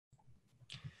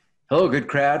Hello, good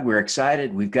crowd. We're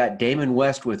excited. We've got Damon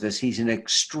West with us. He's an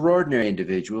extraordinary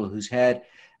individual who's had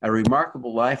a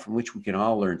remarkable life from which we can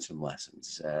all learn some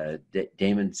lessons.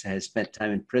 Damon has spent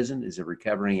time in prison, is a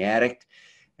recovering addict,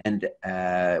 and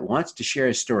wants to share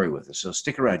his story with us. So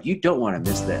stick around. You don't want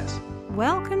to miss this.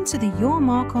 Welcome to the Your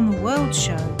Mark on the World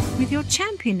show with your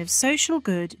champion of social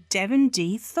good, Devin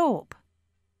D. Thorpe.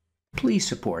 Please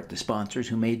support the sponsors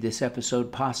who made this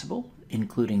episode possible,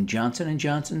 including Johnson &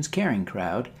 Johnson's Caring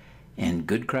Crowd and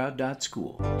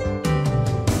goodcrowd.school.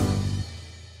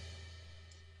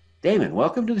 Damon,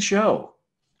 welcome to the show.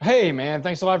 Hey, man.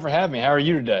 Thanks a lot for having me. How are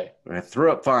you today? We're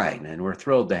fine, and we're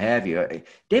thrilled to have you.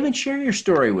 Damon, share your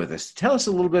story with us. Tell us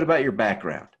a little bit about your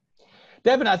background.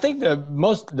 Devin, I think the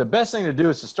best thing to do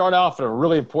is to start off at a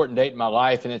really important date in my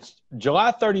life, and it's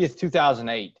July 30th,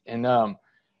 2008. And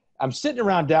I'm sitting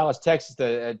around Dallas, Texas at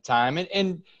the time,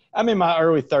 and I'm in my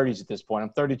early 30s at this point. I'm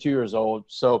 32 years old.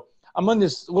 So I'm in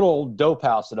this little dope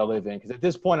house that I live in because at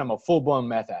this point I'm a full-blown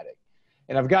meth addict.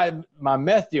 And I've got my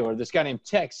meth dealer, this guy named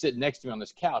Tex, sitting next to me on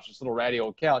this couch, this little ratty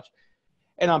old couch.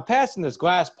 And I'm passing this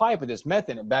glass pipe with this meth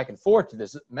in it back and forth to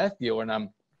this meth dealer. And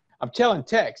I'm telling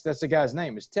Tex, that's the guy's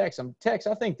name, is Tex. Tex,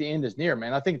 I think the end is near,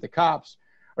 man. I think the cops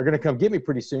are going to come get me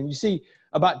pretty soon. You see,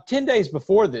 about 10 days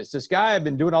before this guy I've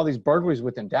been doing all these burglaries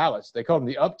with in Dallas. They called them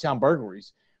the Uptown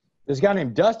Burglaries. This guy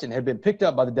named Dustin had been picked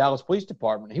up by the Dallas Police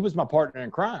Department. He was my partner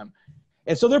in crime.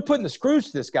 And so they're putting the screws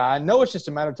to this guy. I know it's just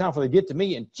a matter of time before they get to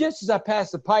me. And just as I pass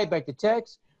the pipe back to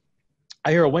Tex, I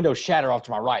hear a window shatter off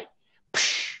to my right.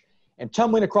 And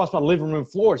tumbling across my living room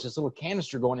floor is this little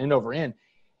canister going end over end.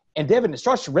 And Devin, it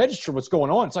starts to register what's going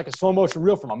on. It's like a slow motion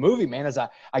reel from a movie, man. As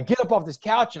I get up off this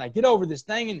couch and I get over this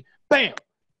thing and bam,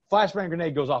 flashbang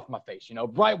grenade goes off in my face. You know,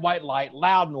 bright white light,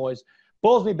 loud noise,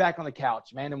 pulls me back on the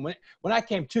couch, man. And when I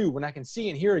came to, when I can see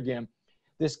and hear again,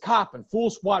 this cop in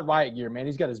full SWAT riot gear, man,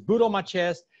 he's got his boot on my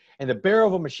chest and the barrel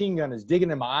of a machine gun is digging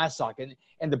in my eye socket.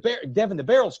 And Devin, the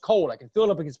barrel's cold. I can feel it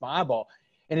up against my eyeball.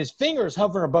 And his finger is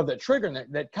hovering above that trigger. And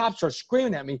that cop starts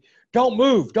screaming at me, "Don't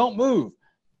move, don't move."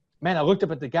 Man, I looked up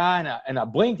at the guy and I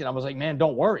blinked and I was like, man,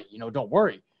 don't worry, don't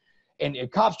worry. And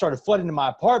cops started flooding into my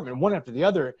apartment, one after the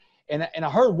other. And I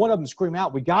heard one of them scream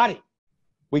out, "We got him.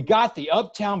 We got the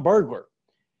Uptown burglar."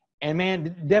 And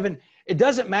man, Devin, it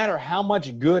doesn't matter how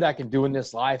much good I can do in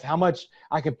this life, how much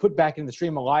I can put back in the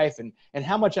stream of life and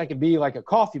how much I can be like a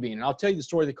coffee bean. And I'll tell you the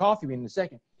story of the coffee bean in a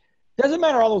second. Doesn't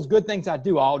matter all those good things I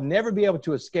do. I'll never be able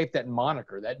to escape that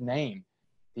moniker, that name,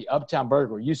 the Uptown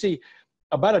burglar. You see,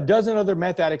 about a dozen other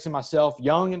meth addicts and myself,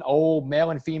 young and old,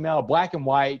 male and female, black and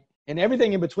white, and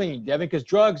everything in between, Devin, because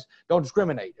drugs don't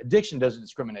discriminate. Addiction doesn't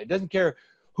discriminate. It doesn't care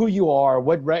who you are,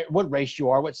 what race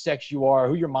you are, what sex you are,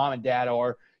 who your mom and dad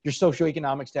are, your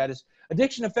socioeconomic status.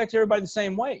 Addiction affects everybody the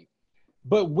same way.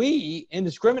 But we,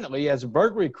 indiscriminately, as a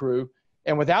burglary crew,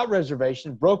 and without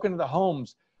reservation, broke into the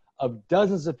homes of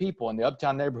dozens of people in the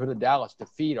Uptown neighborhood of Dallas to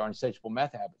feed our insatiable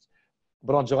meth habits.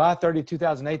 But on July 30,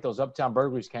 2008, those Uptown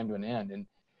burglaries came to an end. And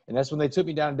that's when they took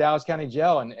me down to Dallas County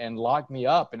Jail and locked me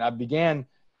up. And I began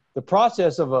the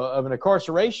process of an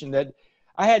incarceration that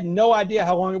I had no idea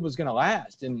how long it was going to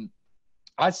last. And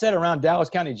I sat around Dallas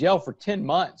County Jail for 10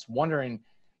 months wondering,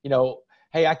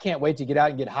 hey, I can't wait to get out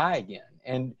and get high again.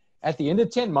 And at the end of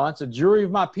 10 months, a jury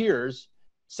of my peers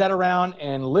sat around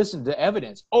and listened to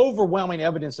evidence, overwhelming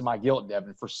evidence of my guilt,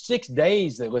 Devin. For 6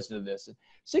 days, they listened to this.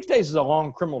 6 days is a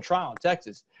long criminal trial in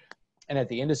Texas. And at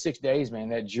the end of 6 days, man,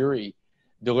 that jury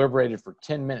deliberated for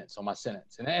 10 minutes on my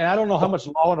sentence. And I don't know how much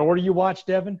Law and Order you watch,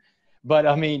 Devin, but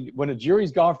I mean, when a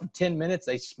jury's gone for 10 minutes,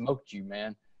 they smoked you,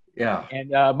 man. Yeah.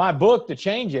 And my book, The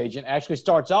Change Agent, actually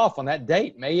starts off on that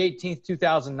date, May 18th,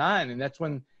 2009. And that's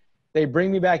when they bring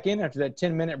me back in after that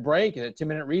 10-minute break and that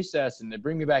 10-minute recess. And they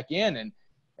bring me back in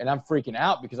and I'm freaking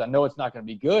out because I know it's not going to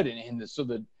be good. So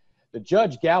the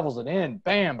judge gavels it in,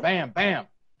 bam, bam, bam.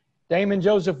 Damon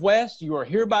Joseph West, you are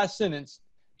hereby sentenced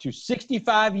to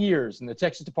 65 years in the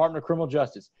Texas Department of Criminal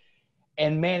Justice.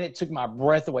 And man, it took my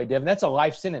breath away, Devin. That's a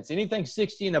life sentence. Anything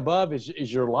 60 and above is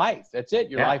your life. That's it.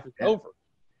 Your life is over.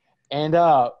 And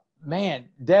man,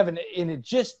 Devin, and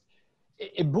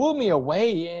it blew me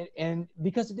away. And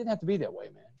because it didn't have to be that way,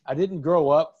 man. I didn't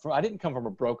come from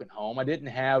a broken home. I didn't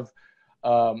have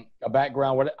a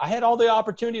background where I had all the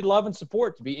opportunity, love, and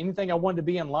support to be anything I wanted to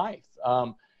be in life.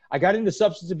 I got into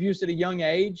substance abuse at a young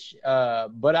age,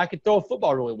 but I could throw a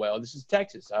football really well. This is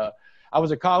Texas. I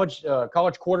was a college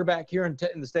quarterback here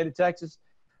in the state of Texas.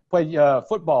 Played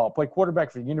football, played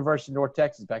quarterback for the University of North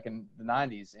Texas back in the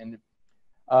 90s. And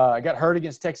I got hurt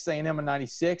against Texas A&M in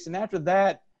 96. And after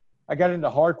that, I got into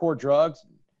hardcore drugs.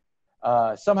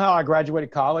 Somehow I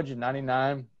graduated college in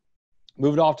 99.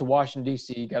 Moved off to Washington,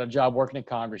 D.C., got a job working in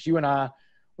Congress. You and I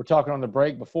were talking on the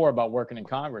break before about working in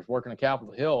Congress, working on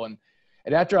Capitol Hill. And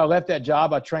after I left that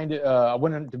job, I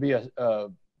went in to be a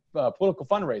political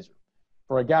fundraiser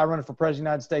for a guy running for president of the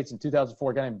United States in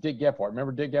 2004, a guy named Dick Gephardt.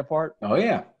 Remember Dick Gephardt? Oh,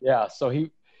 yeah. Yeah. So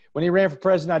when he ran for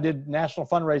president, I did national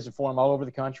fundraising for him all over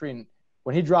the country. And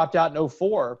when he dropped out in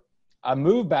 2004, I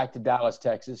moved back to Dallas,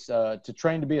 Texas, to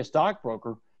train to be a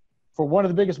stockbroker for one of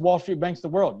the biggest Wall Street banks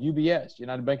in the world, UBS,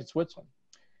 United Bank of Switzerland.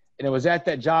 And it was at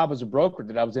that job as a broker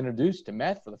that I was introduced to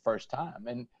meth for the first time.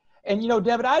 And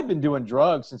Devin, I'd been doing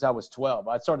drugs since I was 12.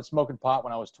 I started smoking pot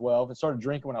when I was 12 and started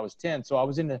drinking when I was 10. So I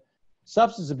was into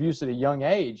substance abuse at a young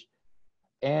age.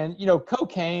 And,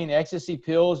 cocaine, ecstasy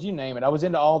pills, you name it. I was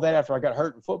into all that after I got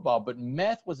hurt in football. But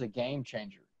meth was a game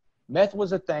changer. Meth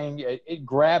was a thing. It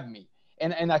grabbed me.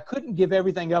 And I couldn't give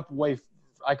everything away.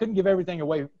 I couldn't give everything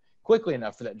away quickly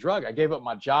enough for that drug. I gave up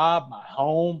my job, my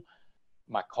home,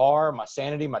 my car, my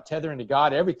sanity, my tethering to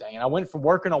God, everything. And I went from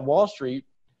working on Wall Street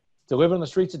to living on the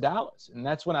streets of Dallas. And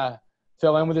that's when I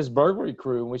fell in with this burglary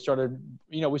crew. And we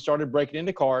started breaking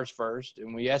into cars first,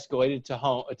 and we escalated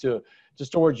to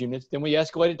storage units. Then we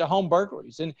escalated to home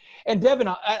burglaries. And Devin,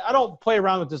 I don't play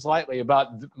around with this lightly about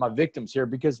my victims here,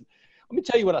 because let me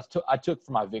tell you what I took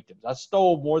from my victims. I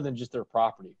stole more than just their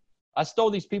property. I stole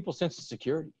these people's sense of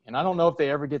security, and I don't know if they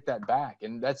ever get that back.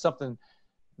 And that's something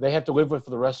they have to live with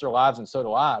for the rest of their lives, and so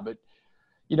do I. But,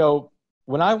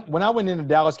 when I went into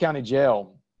Dallas County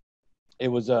Jail, it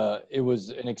was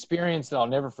an experience that I'll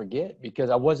never forget, because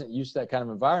I wasn't used to that kind of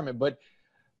environment. But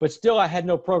still, I had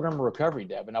no program of recovery,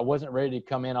 Devin. I wasn't ready to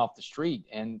come in off the street.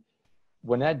 And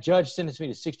when that judge sentenced me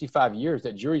to 65 years,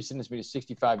 that jury sentenced me to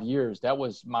 65 years, that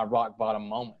was my rock bottom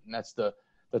moment. And that's the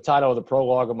title of the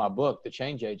prologue of my book, The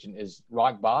Change Agent, is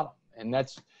Rock Bottom. And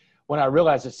that's when I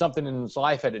realized that something in his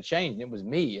life had to change, and it was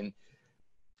me. And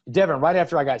Devin, right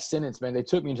after I got sentenced, man, they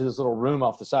took me into this little room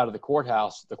off the side of the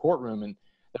courtroom, and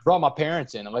they brought my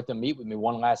parents in and let them meet with me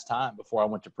one last time before I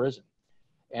went to prison.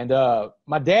 And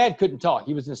my dad couldn't talk.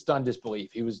 He was in stunned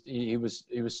disbelief. He was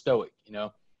stoic,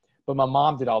 But my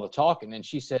mom did all the talking, and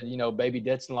she said, baby,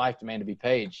 debts in life demand to be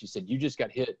paid. She said, you just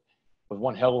got hit with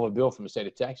one hell of a bill from the state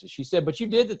of Texas. She said, but you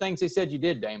did the things they said you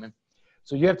did, Damon.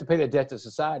 So you have to pay that debt to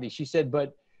society. She said,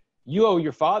 but you owe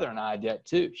your father and I a debt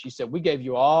too. She said, we gave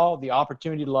you all the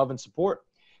opportunity to love and support,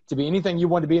 to be anything you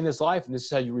want to be in this life, and this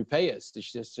is how you repay us.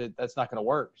 She just said, that's not going to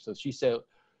work. So she said,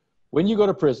 when you go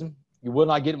to prison, you will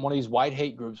not get in one of these white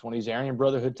hate groups, one of these Aryan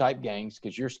Brotherhood type gangs,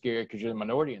 because you're scared because you're the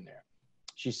minority in there.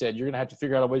 She said, you're going to have to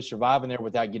figure out a way to survive in there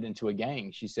without getting into a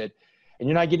gang. She said, and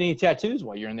you're not getting any tattoos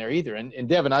while you're in there either. And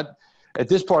Devin, at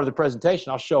this part of the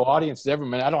presentation, I'll show audiences every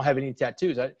minute, I don't have any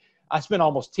tattoos. I spent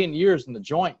almost 10 years in the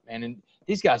joint, man, and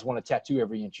these guys want to tattoo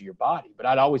every inch of your body. But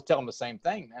I'd always tell them the same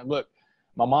thing, man. Look,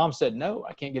 my mom said, no,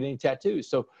 I can't get any tattoos.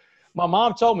 So my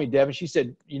mom told me, Devin, she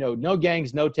said, no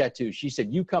gangs, no tattoos. She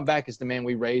said, you come back as the man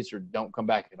we raised, or don't come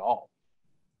back at all.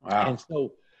 Wow. And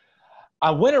so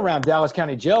I went around Dallas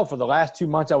County Jail for the last 2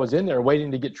 months I was in there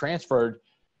waiting to get transferred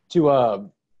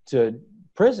to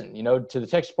prison, to the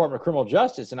Texas Department of Criminal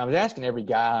Justice. And I was asking every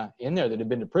guy in there that had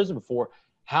been to prison before,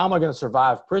 how am I going to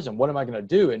survive prison? What am I going to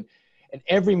do? And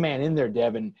every man in there,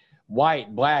 Devin,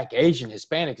 white, black, Asian,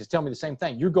 Hispanic, is telling me the same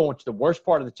thing. You're going to the worst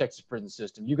part of the Texas prison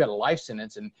system. You got a life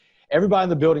sentence, and everybody in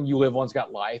the building you live on's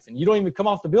got life, and you don't even come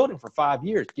off the building for 5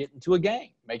 years. Get into a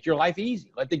gang. Make your life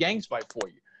easy. Let the gangs fight for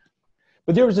you.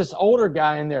 But there was this older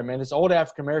guy in there, man, this old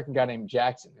African-American guy named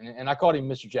Jackson, and I called him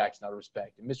Mr. Jackson out of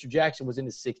respect. And Mr. Jackson was in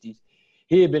his 60s.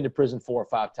 He had been to prison 4 or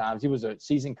 5 times. He was a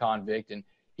seasoned convict, and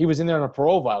he was in there on a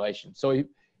parole violation. So he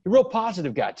a real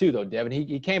positive guy too, though, Devin.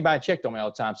 He came by and checked on me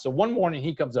all the time. So one morning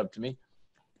he comes up to me,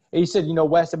 and he said,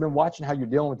 Wes, I've been watching how you're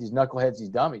dealing with these knuckleheads, these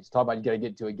dummies. Talk about you got to get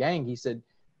into a gang. He said,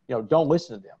 don't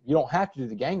listen to them. You don't have to do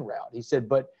the gang route. He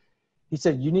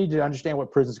said, you need to understand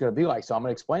what prison's going to be like. So I'm going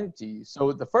to explain it to you.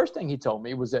 So the first thing he told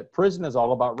me was that prison is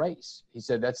all about race. He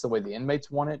said, that's the way the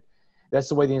inmates want it. That's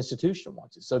the way the institution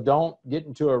wants it. So don't get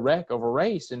into a wreck over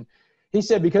race. And he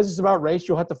said, because it's about race,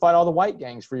 you'll have to fight all the white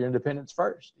gangs for your independence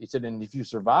first. He said, and if you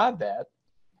survive that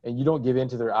and you don't give in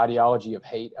to their ideology of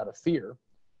hate out of fear,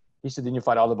 he said, then you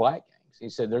fight all the black gangs. He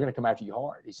said, they're going to come after you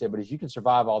hard. He said, but if you can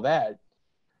survive all that,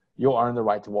 you'll earn the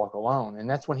right to walk alone. And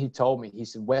that's when he told me, he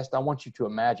said, West, I want you to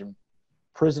imagine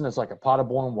prison is like a pot of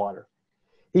boiling water.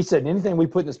 He said, anything we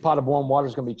put in this pot of boiling water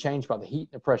is going to be changed by the heat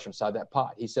and the pressure inside that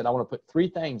pot. He said, I want to put 3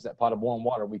 things in that pot of boiling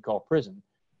water we call prison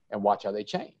and watch how they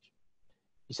change.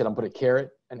 He said, I'm going to put a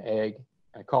carrot, an egg,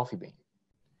 and a coffee bean.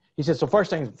 He said, so first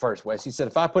things first, Wes. He said,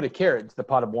 if I put a carrot into the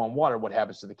pot of boiling water, what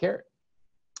happens to the carrot?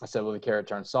 I said, well, the carrot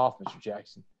turns soft, Mr.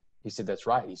 Jackson. He said, that's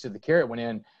right. He said, the carrot went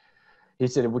in. He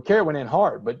said, well, Carrot went in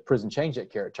hard, but prison changed that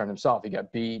Carrot, turned him soft. He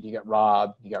got beat, he got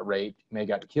robbed, he got raped, he may have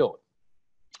got killed.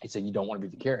 He said, you don't want to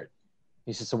be the Carrot.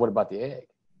 He said, so what about the egg?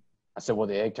 I said, well,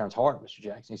 the egg turns hard, Mr.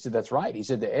 Jackson. He said, that's right. He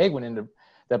said, the egg went into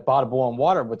that pot of boiling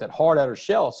water with that hard outer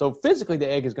shell. So physically, the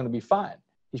egg is going to be fine.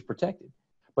 He's protected.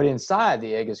 But inside,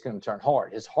 the egg is going to turn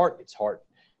hard. His heart gets hard,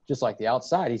 just like the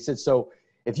outside. He said, so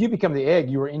if you become the egg,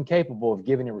 you are incapable of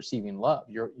giving and receiving love.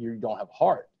 You don't have a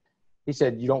heart. He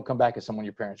said, you don't come back as someone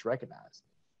your parents recognize.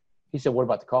 He said, what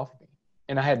about the coffee bean?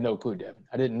 And I had no clue, Devin.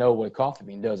 I didn't know what a coffee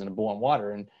bean does in a boiling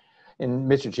water. And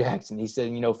Mr. Jackson, he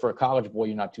said, for a college boy,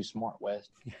 you're not too smart, West.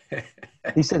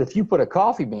 He said, if you put a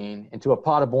coffee bean into a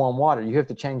pot of boiling water, you have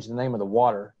to change the name of the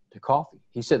water to coffee.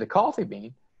 He said, the coffee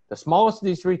bean, the smallest of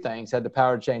these three things, had the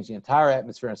power to change the entire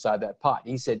atmosphere inside that pot.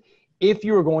 He said, if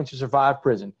you were going to survive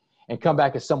prison and come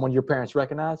back as someone your parents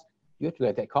recognize, you have to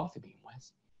let that coffee bean,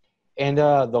 West. And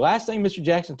the last thing Mr.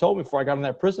 Jackson told me before I got on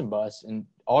that prison bus in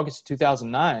August of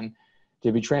 2009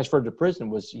 to be transferred to prison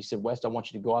was, he said, West, I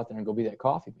want you to go out there and go be that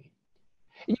coffee bean.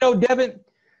 Devin,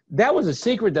 that was a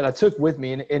secret that I took with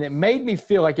me, and it made me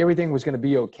feel like everything was going to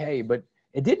be okay, but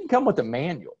it didn't come with a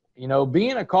manual.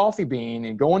 Being a coffee bean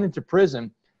and going into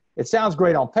prison, it sounds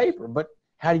great on paper, but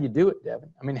how do you do it, Devin?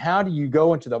 I mean, how do you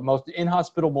go into the most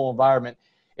inhospitable environment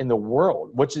in the world,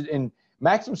 which is in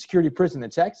maximum security prison in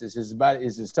Texas is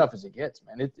as tough as it gets,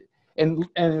 man.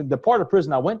 And the part of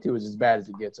prison I went to is as bad as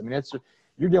it gets. I mean,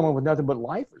 you're dealing with nothing but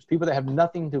lifers, people that have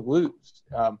nothing to lose.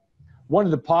 One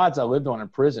of the pods I lived on in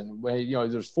prison,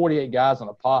 there's 48 guys on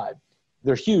a pod.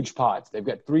 They're huge pods. They've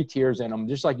got 3 tiers in them,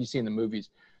 just like you see in the movies.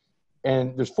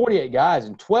 And there's 48 guys,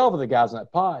 and 12 of the guys on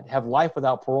that pod have life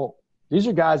without parole. These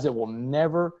are guys that will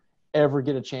never, ever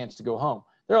get a chance to go home.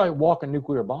 They're like walking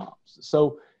nuclear bombs.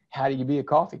 So how do you be a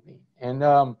coffee bean? And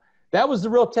that was the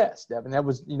real test, Devin. That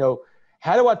was,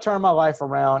 how do I turn my life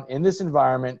around in this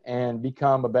environment and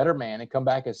become a better man and come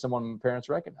back as someone my parents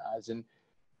recognize? And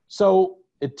so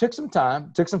it took some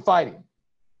time, took some fighting.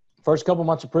 First couple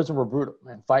months of prison were brutal,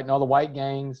 man, fighting all the white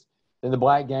gangs, then the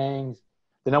black gangs.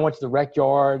 Then I went to the rec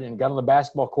yard and got on the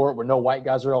basketball court where no white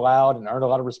guys are allowed and earned a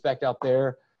lot of respect out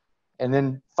there. And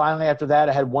then finally after that,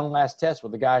 I had one last test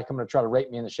with the guy coming to try to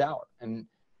rape me in the shower.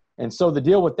 And so the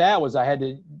deal with that was I had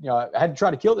to try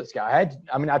to kill this guy.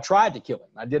 I tried to kill him.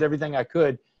 I did everything I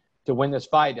could to win this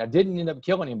fight. I didn't end up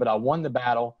killing him, but I won the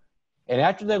battle. And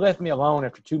after they left me alone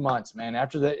after 2 months, man,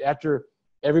 after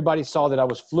everybody saw that I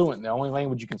was fluent in the only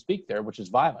language you can speak there, which is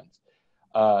violence,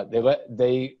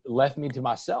 they left me to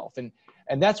myself.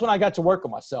 And that's when I got to work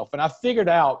on myself. And I figured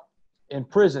out in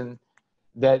prison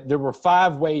that there were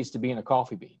 5 ways to be in a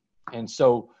coffee bean. And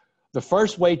so the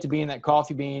first way to be in that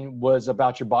coffee bean was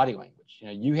about your body language.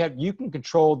 You can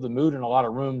control the mood in a lot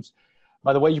of rooms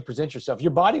by the way you present yourself.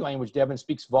 Your body language, Devin,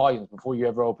 speaks volumes before you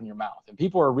ever open your mouth. And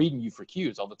people are reading you for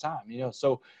cues all the time.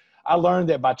 So I learned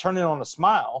that by turning on a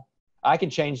smile, I can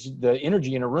change the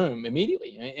energy in a room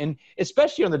immediately. And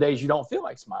especially on the days you don't feel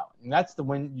like smiling. And that's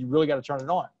when you really got to turn it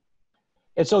on.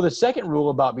 And so the second rule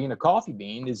about being a coffee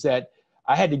bean is that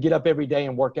I had to get up every day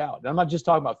and work out. And I'm not just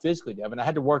talking about physically, Devin. I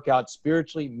had to work out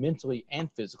spiritually, mentally, and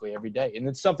physically every day. And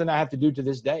it's something I have to do to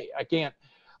this day. I can't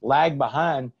lag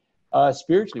behind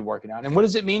spiritually working out. And what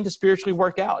does it mean to spiritually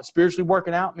work out? Spiritually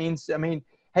working out means,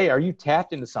 hey, are you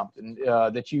tapped into something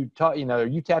that you taught? Are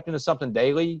you tapped into something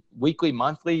daily, weekly,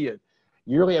 monthly,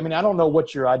 yearly? I don't know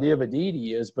what your idea of a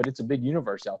deity is, but it's a big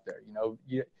universe out there.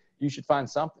 You should find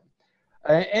something.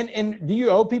 And do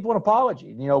you owe people an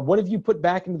apology? What have you put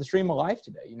back into the stream of life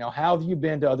today? How have you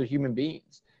been to other human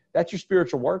beings? That's your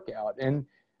spiritual workout. And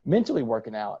mentally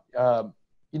working out.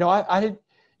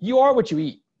 You are what you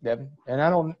eat, Devin. And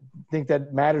I don't think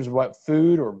that matters what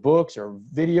food or books or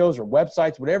videos or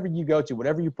websites, whatever you go to,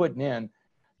 whatever you're putting in,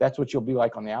 that's what you'll be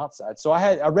like on the outside. So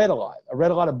I read a lot. I read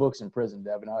a lot of books in prison,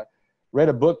 Devin. I read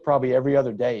a book probably every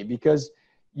other day because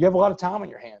you have a lot of time on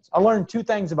your hands. I learned 2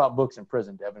 things about books in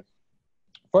prison, Devin.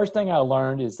 First thing I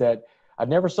learned is that I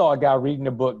never saw a guy reading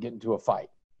a book get into a fight.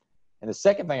 And the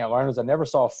second thing I learned is I never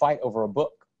saw a fight over a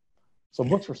book. So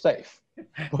books were safe.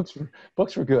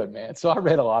 Books were good, man. So I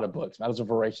read a lot of books. I was a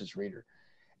voracious reader.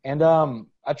 And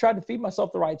I tried to feed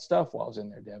myself the right stuff while I was in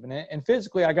there, Devin. And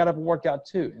physically, I got up and worked out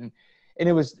too. And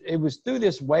it was through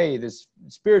this way, this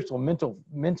spiritual,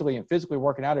 mentally and physically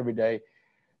working out every day,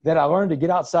 that I learned to get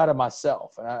outside of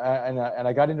myself. And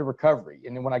I got into recovery.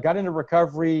 And then when I got into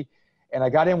recovery, and I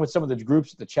got in with some of the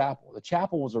groups at the chapel. The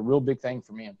chapel was a real big thing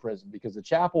for me in prison because the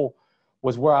chapel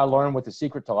was where I learned what the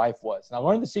secret to life was. And I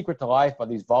learned the secret to life by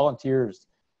these volunteers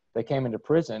that came into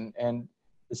prison. And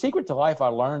the secret to life I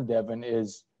learned, Devin,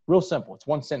 is real simple. It's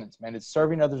one sentence, man. It's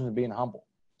serving others and being humble.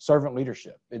 servant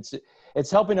leadership. It's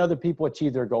helping other people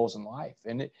achieve their goals in life.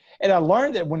 And I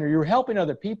learned that when you're helping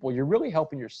other people, you're really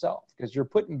helping yourself, because you're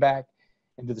putting back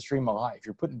into the stream of life.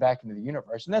 You're putting back into the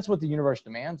universe. And that's what the universe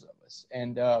demands of us.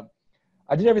 And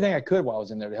I did everything I could while I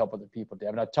was in there to help other people,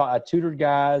 Devin. I tutored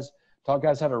guys, taught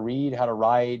guys how to read, how to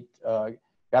write, got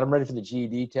them ready for the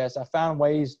GED test. I found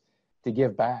ways to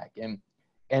give back.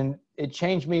 And it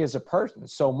changed me as a person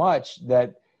so much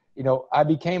that, you know, I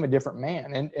became a different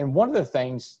man. And one of the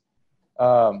things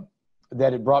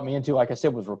that it brought me into, like I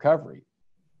said, was recovery.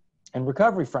 And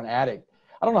recovery for an addict,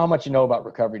 I don't know how much you know about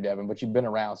recovery, Devin, but you've been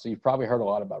around, so you've probably heard a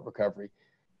lot about recovery.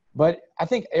 But I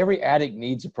think every addict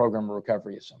needs a program of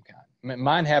recovery of some kind. I mean,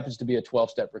 mine happens to be a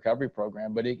 12-step recovery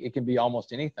program, but it can be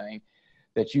almost anything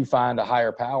that you find a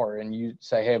higher power and you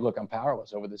say, hey, look, I'm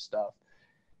powerless over this stuff.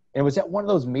 And it was at one of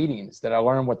those meetings that I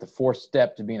learned what the fourth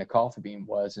step to being a coffee bean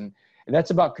was. And that's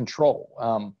about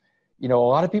control. You know, a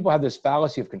lot of people have this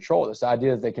fallacy of control, this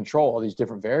idea that they control all these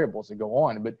different variables that go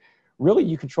on. But really,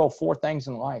 you control four things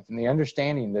in life. And the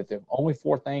understanding that the only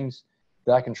four things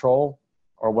that I control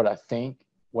are what I think,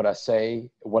 what I say,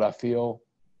 what I feel,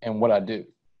 and what I do.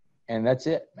 And that's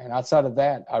it. And outside of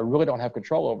that, I really don't have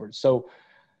control over it. So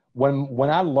when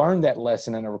I learned that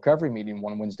lesson in a recovery meeting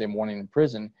one Wednesday morning in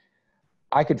prison,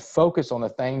 I could focus on the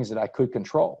things that I could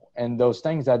control. And those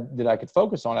things that I could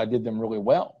focus on, I did them really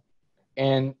well.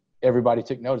 And everybody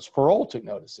took notice. Parole took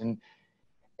notice. And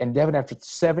Devin, after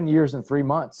 7 years and 3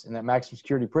 months in that maximum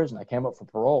security prison, I came up for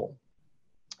parole.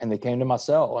 And they came to my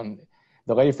cell. And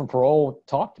the lady from parole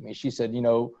talked to me. She said, you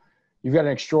know, you've got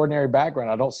an extraordinary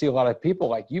background. I don't see a lot of people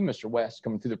like you, Mr. West,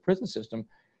 coming through the prison system.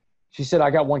 She said,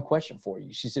 I got one question for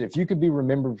you. She said, if you could be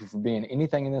remembered for being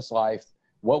anything in this life,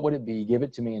 what would it be? Give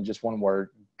it to me in just one word,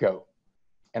 go.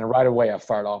 And right away, I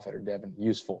fired off at her, Devin,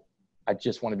 useful. I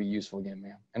just want to be useful again,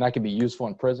 man. And I can be useful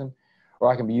in prison,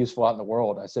 or I can be useful out in the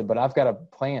world. I said, but I've got a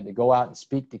plan to go out and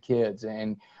speak to kids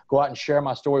and go out and share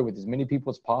my story with as many people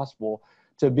as possible,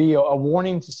 to be a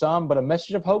warning to some, but a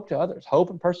message of hope to others, hope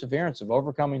and perseverance of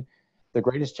overcoming the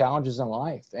greatest challenges in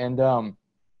life. And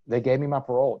they gave me my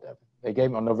parole, Devin. They gave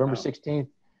me on November 16th,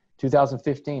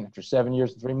 2015, after 7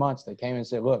 years and 3 months, they came and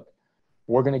said, look,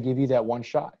 we're going to give you that one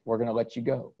shot. We're going to let you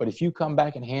go. But if you come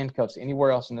back in handcuffs anywhere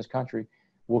else in this country,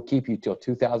 we'll keep you till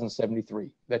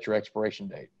 2073. That's your expiration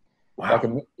date.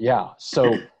 Wow. Yeah.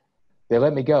 So they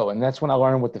let me go. And that's when I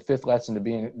learned what the fifth lesson to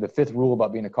being, the fifth rule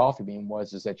about being a coffee bean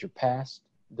was, is that your past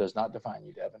does not define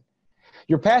you, Devin.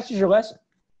 Your past is your lesson.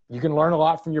 You can learn a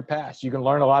lot from your past. You can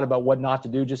learn a lot about what not to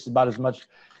do, just about as much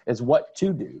as what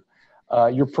to do.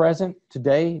 Your present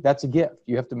today, that's a gift.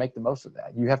 You have to make the most of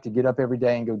that. You have to get up every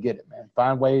day and go get it, man.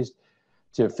 Find ways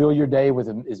to fill your day with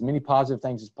as many positive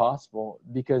things as possible,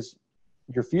 because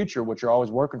your future, what you're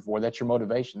always working for, that's your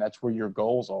motivation. That's where your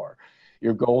goals are.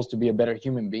 Your goals to be a better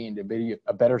human being, to be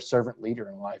a better servant leader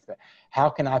in life. How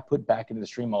can I put back into the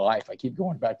stream of life? I keep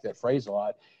going back to that phrase a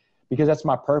lot, because that's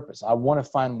my purpose. I want to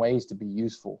find ways to be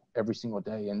useful every single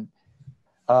day. And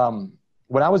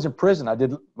when I was in prison, I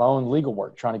did my own legal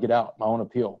work, trying to get out, my own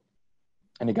appeal.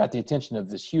 And it got the attention of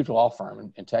this huge law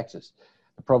firm in Texas,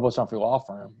 the Provost Humphrey Law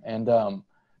Firm. And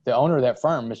the owner of that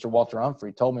firm, Mr. Walter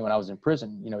Humphrey, told me when I was in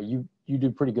prison, you know, you do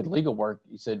pretty good legal work.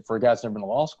 He said, for a guy that's never been to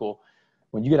law school,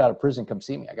 when you get out of prison, come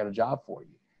see me. I got a job for you.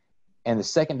 And the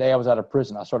second day I was out of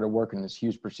prison, I started working in this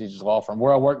huge prestigious law firm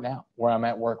where I work now, where I'm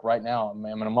at work right now. I'm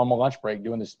on my lunch break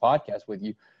doing this podcast with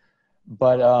you.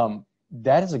 But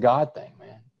that is a God thing,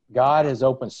 man. God has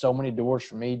opened so many doors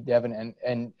for me, Devin.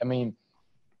 And I mean,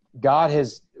 God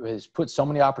has put so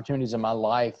many opportunities in my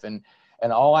life. And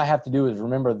all I have to do is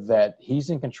remember that he's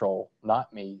in control,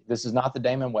 not me. This is not the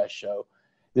Damon West show.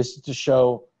 This is to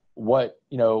show what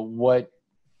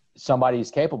somebody is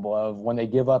capable of when they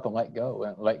give up and let go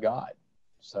and let God.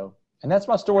 So, and that's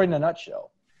my story in a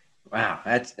nutshell. Wow,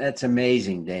 that's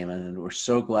amazing, Damon, and we're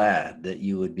so glad that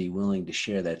you would be willing to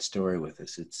share that story with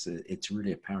us. It's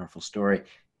really a powerful story.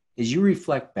 As you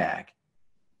reflect back,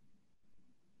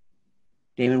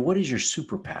 Damon, what is your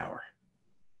superpower?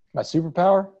 My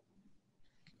superpower?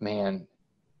 Man,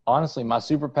 honestly, my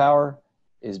superpower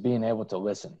is being able to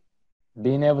listen.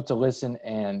 Being able to listen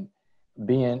and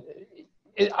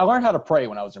I learned how to pray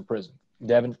when I was in prison,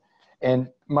 Devin. And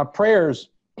my prayers,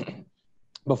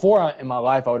 before in my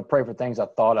life, I would pray for things I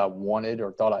thought I wanted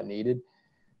or thought I needed.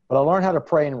 But I learned how to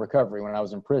pray in recovery when I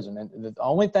was in prison. And the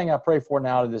only thing I pray for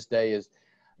now to this day is,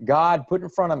 God, put in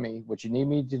front of me what you need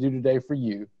me to do today for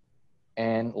you,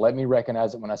 and let me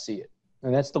recognize it when I see it.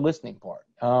 And that's the listening part.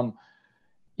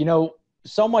 You know,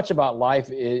 so much about life,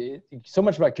 so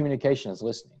much about communication is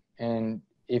listening. And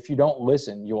if you don't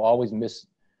listen, you'll always miss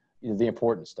the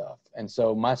important stuff. And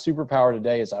so my superpower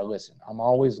today is I listen. I'm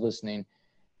always listening,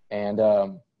 and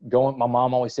my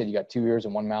mom always said, you got 2 ears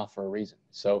and 1 mouth for a reason.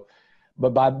 So, but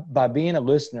by being a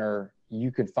listener,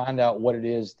 you can find out where it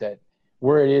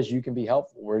is you can be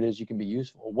helpful, where it is you can be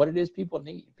useful, what it is people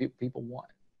need, people want.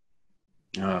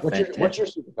 Oh, what's your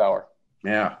superpower?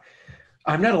 Yeah.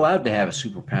 I'm not allowed to have a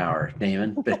superpower,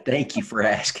 Damon, but thank you for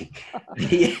asking.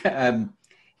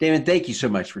 Damon, thank you so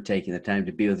much for taking the time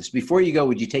to be with us. Before you go,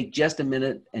 would you take just a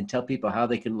minute and tell people how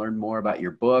they can learn more about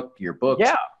your books,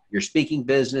 your speaking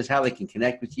business, how they can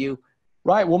connect with you?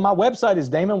 Right. Well, my website is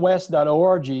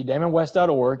damonwest.org,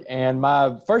 damonwest.org. And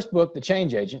my first book, The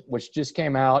Change Agent, which just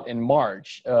came out in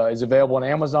March, is available on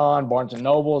Amazon, Barnes &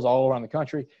 Nobles, all around the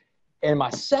country. And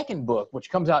my second book, which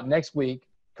comes out next week,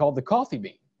 called The Coffee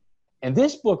Bean. And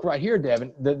this book right here,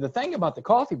 Devin, the thing about The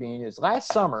Coffee Bean is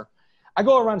last summer, I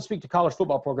go around and speak to college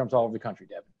football programs all over the country,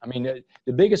 Devin. I mean,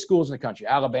 the biggest schools in the country,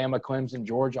 Alabama, Clemson,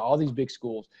 Georgia, all these big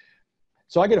schools.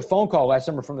 So I get a phone call last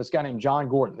summer from this guy named John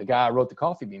Gordon, the guy I wrote The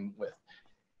Coffee Bean with.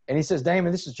 And he says,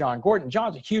 Damon, this is John Gordon.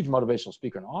 John's a huge motivational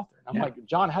speaker and author. And I'm like,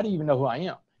 John, how do you even know who I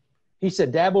am? He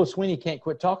said, Dabo Swinney can't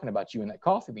quit talking about you in that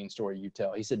coffee bean story you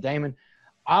tell. He said, Damon,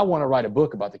 I want to write a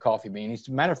book about the coffee bean. He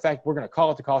said, matter of fact, we're going to call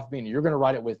it The Coffee Bean, and you're going to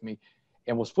write it with me,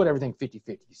 and we'll split everything 50-50.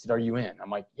 He said, are you in? I'm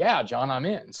like, yeah, John, I'm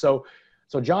in. So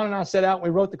John and I set out and we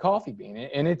wrote The Coffee Bean,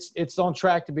 and it's on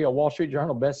track to be a Wall Street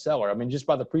Journal bestseller. I mean, just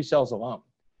by the pre-sales alone.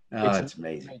 Oh, that's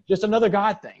amazing. Just another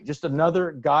God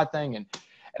thing.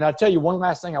 And I'll tell you one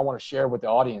last thing I want to share with the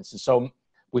audience. And so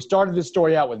we started this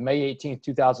story out with May 18th,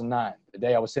 2009, the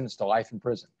day I was sentenced to life in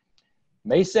prison.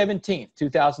 May 17th,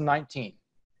 2019,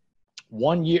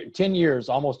 1 year, 10 years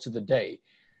almost to the day,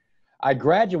 I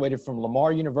graduated from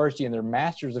Lamar University in their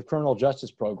Masters of Criminal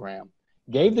Justice program,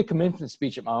 gave the commencement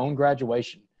speech at my own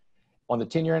graduation on the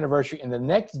 10-year anniversary. And the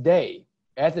next day,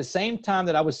 at the same time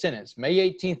that I was sentenced, May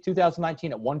 18th,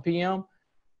 2019 at 1 p.m.,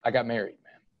 I got married,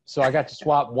 man. So I got to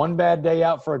swap one bad day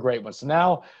out for a great one. So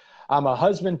now I'm a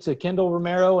husband to Kendall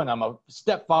Romero, and I'm a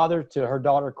stepfather to her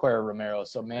daughter, Clara Romero.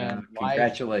 So, man.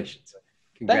 Congratulations.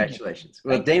 Congratulations.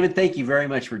 Well, David, thank you very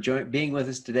much for being with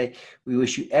us today. We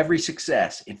wish you every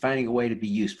success in finding a way to be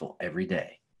useful every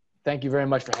day. Thank you very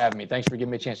much for having me. Thanks for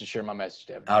giving me a chance to share my message,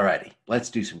 Devin. All righty. Let's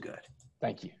do some good.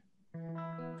 Thank you.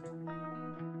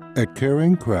 At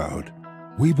Caring Crowd,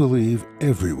 we believe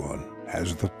everyone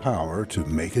has the power to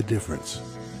make a difference.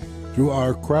 Through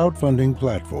our crowdfunding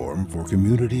platform for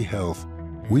community health,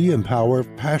 we empower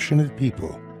passionate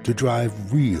people to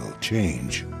drive real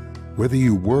change. Whether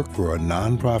you work for a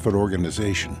nonprofit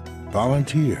organization,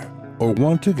 volunteer, or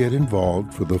want to get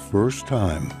involved for the first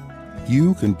time,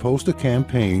 you can post a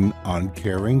campaign on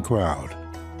Caring Crowd.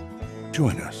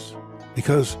 Join us,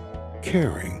 because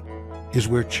caring is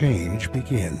where change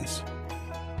begins.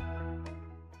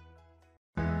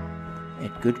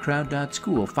 At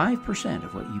goodcrowd.school, 5%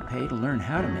 of what you pay to learn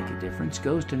how to make a difference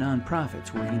goes to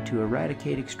nonprofits working to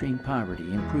eradicate extreme poverty,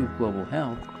 improve global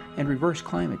health, and reverse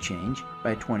climate change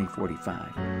by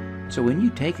 2045. So when you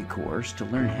take a course to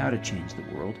learn how to change the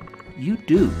world, you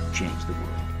do change the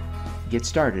world. Get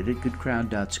started at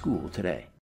goodcrowd.school today.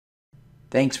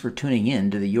 Thanks for tuning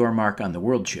in to the Your Mark on the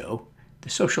World show, the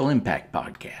Social Impact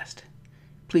Podcast.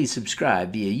 Please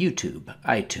subscribe via YouTube,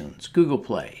 iTunes, Google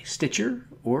Play, Stitcher,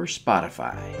 or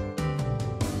Spotify.